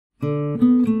如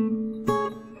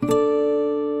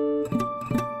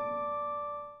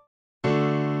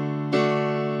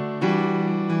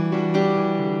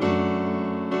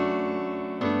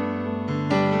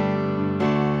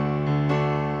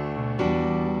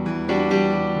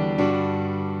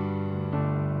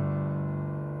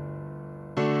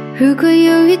果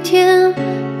有一天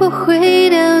我回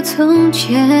到从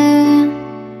前，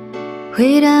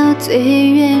回到最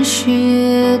原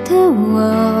始的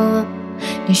我，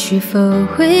你是否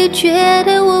会觉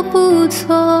得我不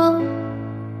错？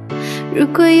如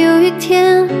果有一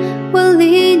天我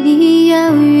离你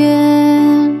遥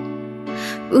远，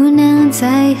不能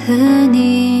再和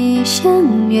你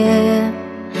相约，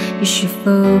你是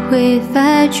否会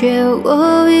发觉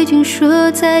我已经说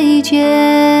再见？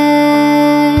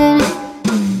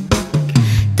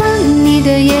当你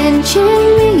的眼睛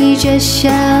眯着笑，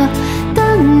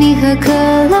当你喝可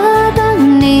乐，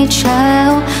当你吵，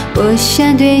我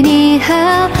想对你好，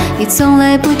你从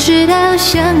来不知道，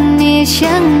想你想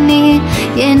你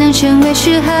也能成为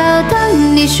嗜好。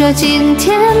当你说今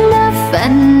天的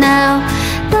烦恼，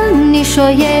当你说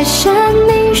夜深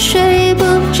你睡不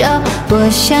着，我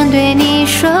想对你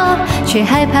说，却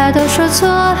害怕都说错，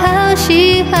好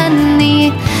喜欢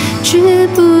你，知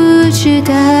不知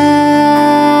道？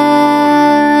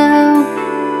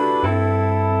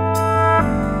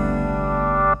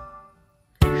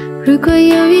如果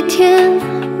有一天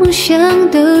梦想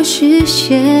都实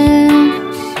现，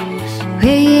回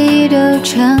忆都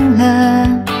成了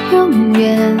永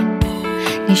远，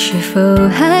你是否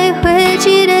还会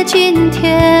记得今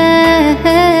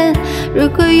天？如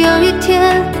果有一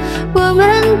天我们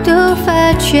都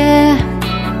发觉，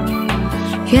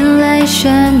原来什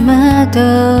么都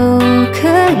可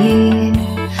以，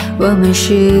我们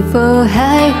是否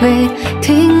还会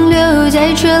停留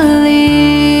在这里？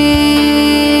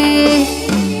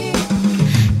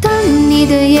当你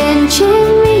的眼睛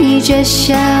眯着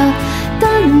笑，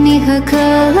当你喝可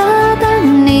乐，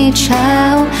当你吵，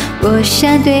我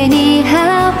想对你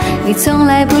好，你从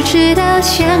来不知道，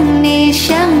想你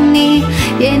想你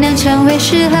也能成为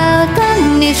嗜好。当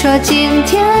你说今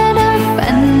天的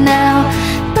烦恼，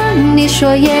当你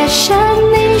说夜深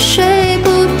你睡不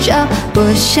着，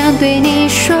我想对你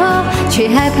说，却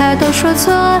害怕都说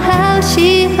错，好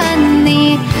喜欢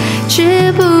你，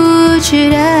知不知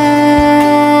道？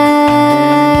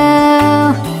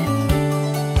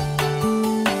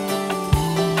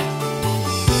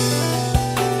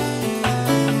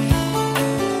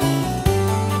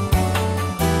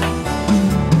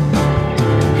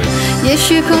也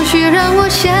许空虚让我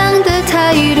想的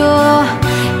太多，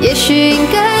也许应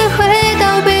该回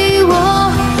到被窝，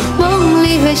梦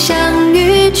里会相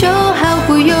遇就毫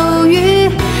不犹豫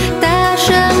大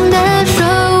声地说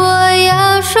我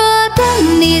要说。当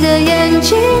你的眼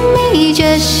睛眯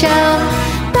着笑，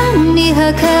当你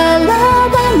喝可乐，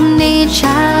当你吵，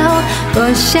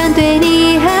我想对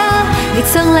你好，你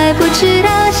从来不知道，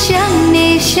想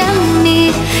你想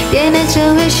你也能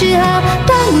成为嗜好。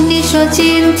当你说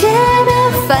今天的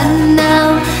烦恼，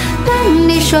当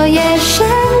你说夜深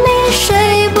你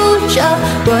睡不着，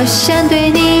我想对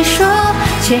你说，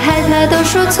却害怕都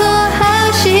说错，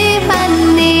好喜欢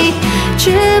你，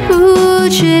知不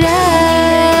知道？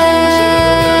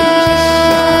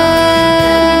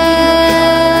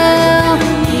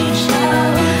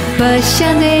我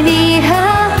想对你好，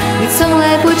你从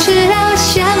来不知道，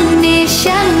想你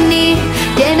想你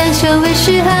也能成为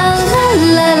嗜好。啦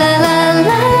啦啦啦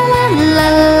啦啦啦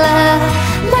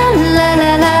啦啦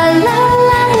啦啦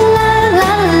啦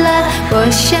啦，我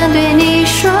想对你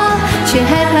说，却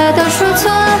害怕都说错，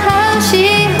好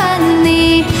喜欢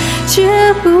你，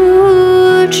知不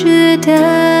知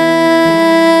道？